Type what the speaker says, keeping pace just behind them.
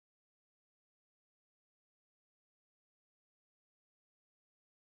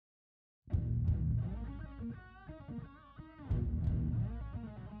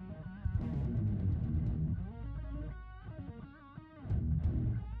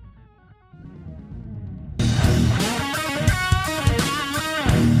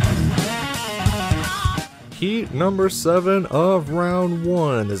Heat number 7 of round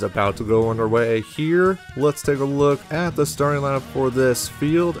 1 is about to go underway here. Let's take a look at the starting lineup for this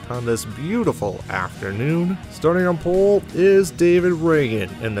field on this beautiful afternoon. Starting on pole is David Reagan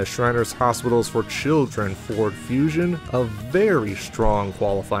in the Shriners Hospitals for Children Ford Fusion. A very strong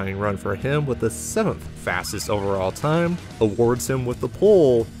qualifying run for him with the 7th fastest overall time, awards him with the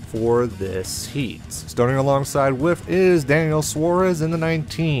pole for this heat. Starting alongside with is Daniel Suarez in the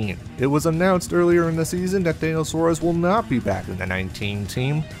 19. It was announced earlier in the season that Daniel Suarez will not be back in the 19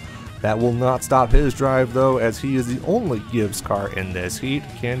 team. That will not stop his drive though, as he is the only Gibbs car in this heat.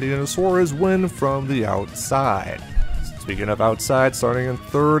 Can Daniel Suarez win from the outside? Speaking of outside, starting in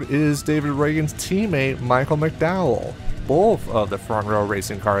 3rd is David Reagan's teammate Michael McDowell. Both of the front row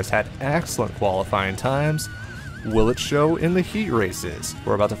racing cars had excellent qualifying times. Will it show in the heat races?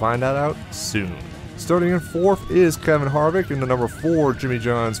 We're about to find that out soon. Starting in 4th is Kevin Harvick in the number 4 Jimmy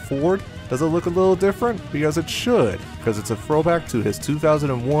John's Ford. Does it look a little different? Because it should, because it's a throwback to his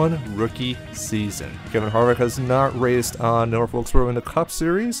 2001 rookie season. Kevin Harvick has not raced on North Wilkesboro in the Cup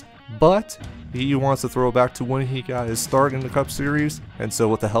Series, but he wants to throw back to when he got his start in the Cup Series, and so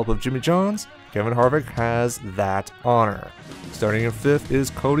with the help of Jimmy John's, Kevin Harvick has that honor. Starting in 5th is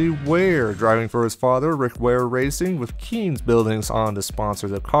Cody Ware, driving for his father, Rick Ware Racing, with Keen's Buildings on to sponsor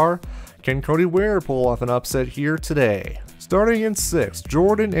the car. Can Cody Ware pull off an upset here today? Starting in 6th,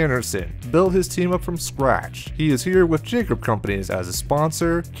 Jordan Anderson built his team up from scratch. He is here with Jacob Companies as a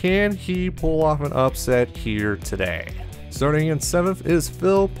sponsor. Can he pull off an upset here today? Starting in 7th is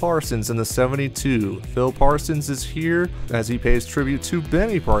Phil Parsons in the 72. Phil Parsons is here as he pays tribute to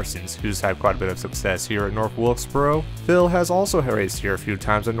Benny Parsons, who's had quite a bit of success here at North Wilkesboro. Phil has also raced here a few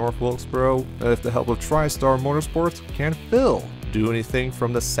times at North Wilkesboro. With the help of TriStar Motorsports, can Phil do anything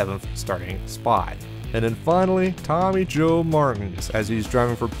from the 7th starting spot? And then finally, Tommy Joe Martins, as he's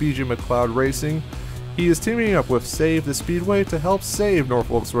driving for BJ McLeod Racing. He is teaming up with Save the Speedway to help save North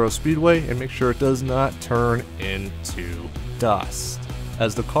Wilkesboro Speedway and make sure it does not turn into dust.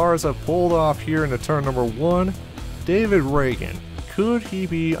 As the cars have pulled off here into turn number 1, David Reagan, could he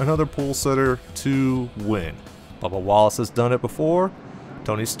be another pole sitter to win? Bubba Wallace has done it before,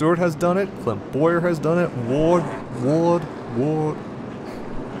 Tony Stewart has done it, Clint Boyer has done it,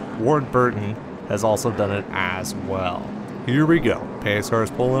 Ward Burton has also done it as well. Here we go, pace car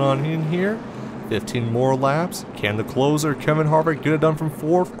is pulling on in here. 15 more laps. Can the closer Kevin Harvick get it done from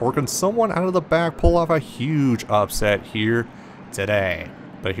 4th, or can someone out of the back pull off a huge upset here today?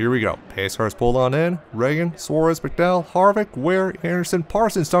 But here we go. Pace cars pulled on in. Reagan, Suarez, McDowell, Harvick, Ware, Anderson,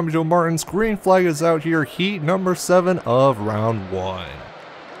 Parsons, Tommy Joe Martins. Green flag is out here. Heat number 7 of round 1.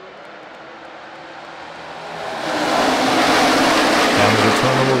 Down to the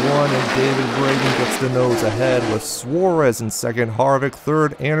turn number 1, and David Reagan gets the nose ahead with Suarez in 2nd, Harvick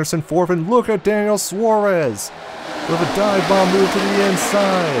 3rd, Anderson 4th, and look at Daniel Suarez with a dive bomb move to the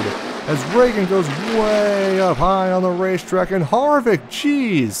inside as Reagan goes way up high on the racetrack, and Harvick,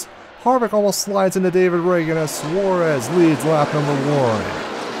 geez, Harvick almost slides into David Reagan as Suarez leads lap number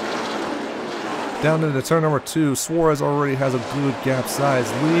 1. Down into turn number 2, Suarez already has a good gap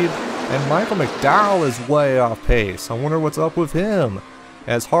size lead, and Michael McDowell is way off pace. I wonder what's up with him,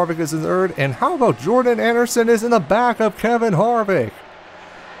 as Harvick is in 3rd, and how about Jordan Anderson is in the back of Kevin Harvick?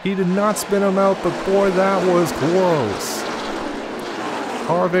 He did not spin him out, but boy, that was close.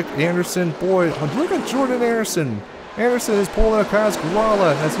 Harvick, Anderson, boy, look at Jordan Anderson. Anderson is pulling a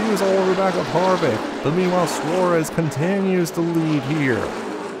Cascarala as he was all over the back of Harvick, but meanwhile Suarez continues to lead here.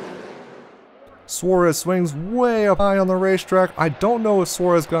 Suarez swings way up high on the racetrack. I don't know if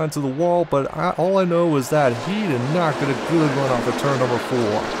Suarez got into the wall, but all I know is that he did not get a good run off of turn number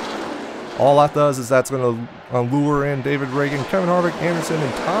 4. All that does is that's going to lure in David Reagan, Kevin Harvick, Anderson,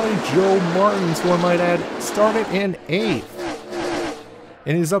 and Tommy Joe Martins, who I might add, started in 8th.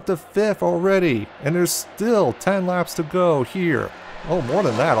 And he's up to 5th already, and there's still 10 laps to go here. Oh, more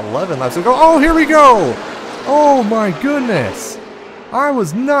than that, 11 laps to go. Oh, here we go! Oh my goodness! I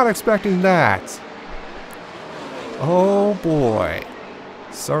was not expecting that. Oh boy.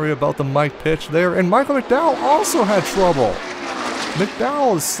 Sorry about the mic pitch there. And Michael McDowell also had trouble.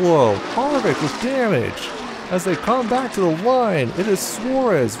 McDowell is slow. Harvick with damage. As they come back to the line, it is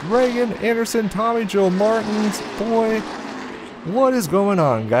Suarez, Reagan, Anderson, Tommy Joe Martins. Boy, what is going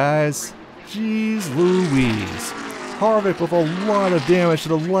on, guys? Jeez Louise. Harvick with a lot of damage to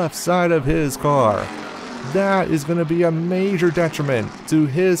the left side of his car. That is going to be a major detriment to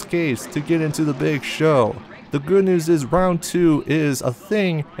his case to get into the big show. The good news is round 2 is a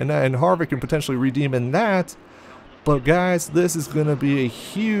thing, and Harvick can potentially redeem in that. But guys, this is going to be a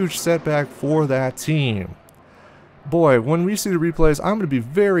huge setback for that team. boy, when we see the replays, I'm going to be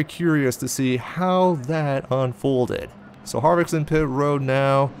very curious to see how that unfolded. So Harvick's in pit road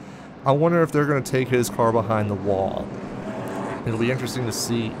now. I wonder if they're going to take his car behind the wall. It'll be interesting to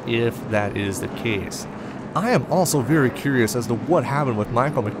see if that is the case. I am also very curious as to what happened with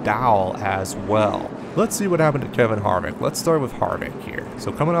Michael McDowell as well. Let's see what happened to Kevin Harvick. Let's start with Harvick here.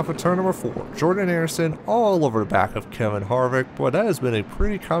 So coming off of turn number 4, Jordan Anderson all over the back of Kevin Harvick. Boy, that has been a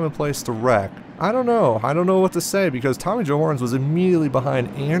pretty common place to wreck. I don't know what to say because Tommy Joe Martins was immediately behind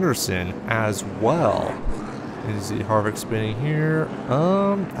Anderson as well. You see Harvick spinning here.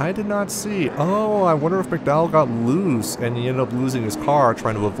 I did not see. Oh, I wonder if McDowell got loose and he ended up losing his car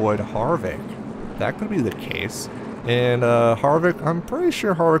trying to avoid Harvick. That could be the case. And Harvick, I'm pretty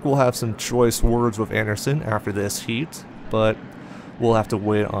sure Harvick will have some choice words with Anderson after this heat, but we'll have to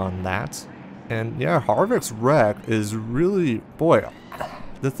wait on that. And yeah, Harvick's wreck is really, boy,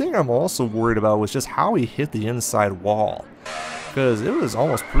 the thing I'm also worried about was just how he hit the inside wall, because it was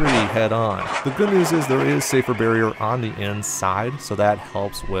almost pretty head on. The good news is there is safer barrier on the inside, so that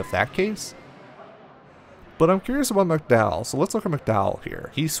helps with that case. But I'm curious about McDowell, so let's look at McDowell here.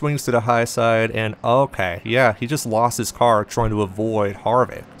 He swings to the high side, and okay, yeah, he just lost his car trying to avoid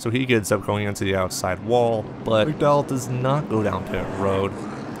Harvick. So he gets up going into the outside wall, but McDowell does not go down pit road,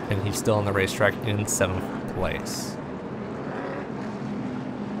 and he's still on the racetrack in 7th place.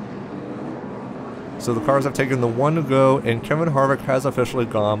 So the cars have taken the 1 to go, and Kevin Harvick has officially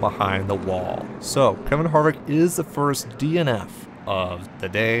gone behind the wall. So Kevin Harvick is the first DNF of the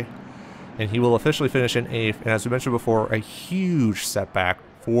day, and he will officially finish in 8th, and as we mentioned before, a huge setback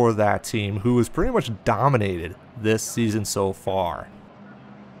for that team who has pretty much dominated this season so far.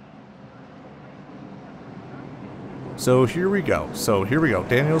 So here we go.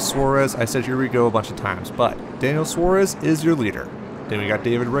 Daniel Suarez, I said here we go a bunch of times, but Daniel Suarez is your leader. Then we got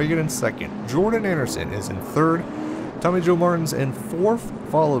David Reagan in 2nd. Jordan Anderson is in 3rd. Tommy Joe Martins in 4th,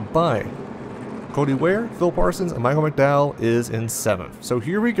 followed by Cody Ware, Phil Parsons, and Michael McDowell is in 7th. So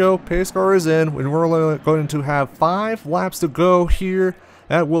here we go. Pace car is in, and we're only going to have 5 laps to go here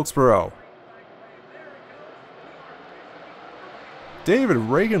at Wilkesboro. David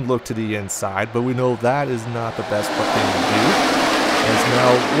Reagan looked to the inside, but we know that is not the best thing to do. As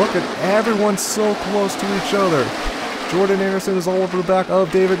now, look at everyone so close to each other. Jordan Anderson is all over the back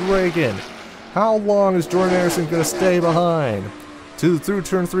of David Reagan. How long is Jordan Anderson going to stay behind? Through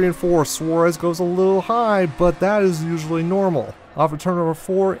turn 3 and 4, Suarez goes a little high, but that is usually normal. Off of turn number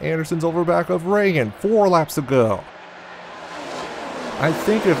 4, Anderson's over back of Reagan. 4 laps to go. I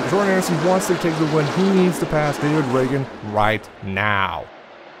think if Jordan Anderson wants to take the win, he needs to pass David Reagan right now.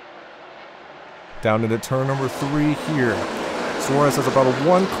 Down into turn number 3 here. Suarez has about a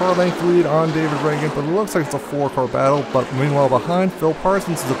 1 car length lead on David Reagan, but it looks like it's a 4 car battle. But meanwhile behind, Phil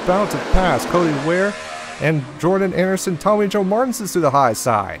Parsons is about to pass Cody Ware. And Jordan Anderson, Tommy Joe Martins is to the high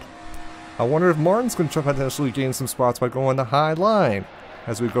side. I wonder if Martins can potentially gain some spots by going the high line.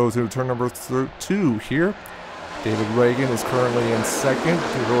 As we go through turn number 2 here. David Reagan is currently in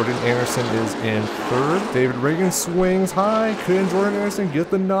 2nd. Jordan Anderson is in 3rd. David Reagan swings high. Can Jordan Anderson get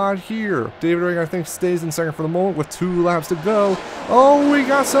the nod here? David Reagan, I think, stays in 2nd for the moment with 2 laps to go. Oh, we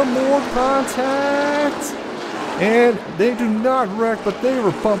got some more contact. And they do not wreck, but they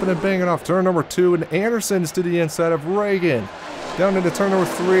were bumping and banging off turn number 2, and Anderson is to the inside of Reagan. Down into turn number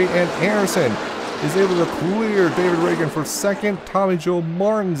 3, and Anderson is able to clear David Reagan for 2nd. Tommy Joe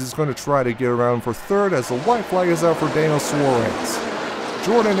Martins is going to try to get around for 3rd as the white flag is out for Daniel Suarez.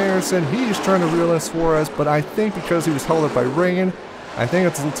 Jordan Anderson, he's trying to reel in Suarez, but I think because he was held up by Reagan, I think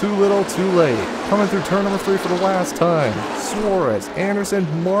it's too little, too late. Coming through turn number 3 for the last time. Suarez,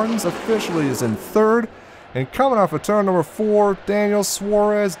 Anderson, Martins officially is in 3rd. And coming off of turn number 4, Daniel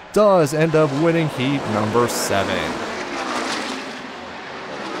Suarez does end up winning heat number 7.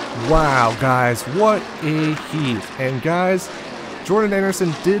 Wow, guys, what a heat. And guys, Jordan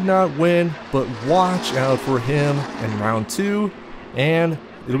Anderson did not win, but watch out for him in round 2. And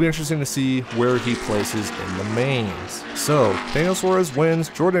it'll be interesting to see where he places in the mains. So, Daniel Suarez wins,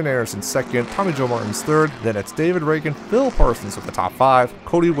 Jordan Anderson 2nd, Tommy Joe Martins 3rd, then it's David Reagan, Phil Parsons with the top 5,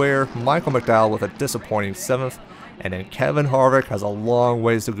 Cody Ware, Michael McDowell with a disappointing 7th, and then Kevin Harvick has a long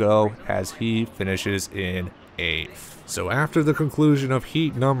ways to go as he finishes in 8th. So after the conclusion of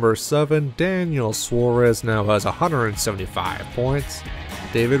heat number 7, Daniel Suarez now has 175 points,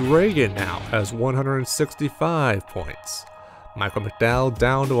 David Reagan now has 165 points. Michael McDowell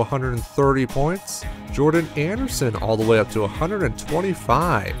down to 130 points. Jordan Anderson all the way up to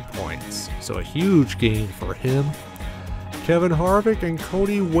 125 points. So a huge gain for him. Kevin Harvick and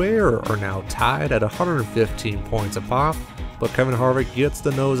Cody Ware are now tied at 115 points apiece. but Kevin Harvick gets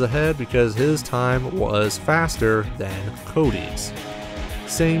the nose ahead because his time was faster than Cody's.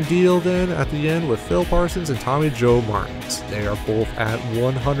 Same deal then at the end with Phil Parsons and Tommy Joe Martins. They are both at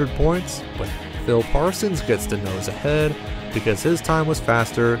 100 points, but Phil Parsons gets the nose ahead because his time was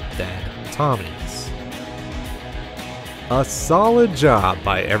faster than Tommy's. A solid job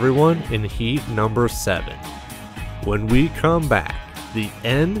by everyone in heat number 7. When we come back, the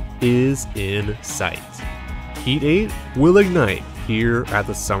end is in sight. Heat 8 will ignite here at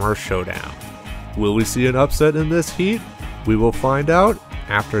the Summer Showdown. Will we see an upset in this heat? We will find out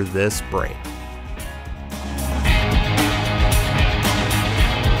after this break.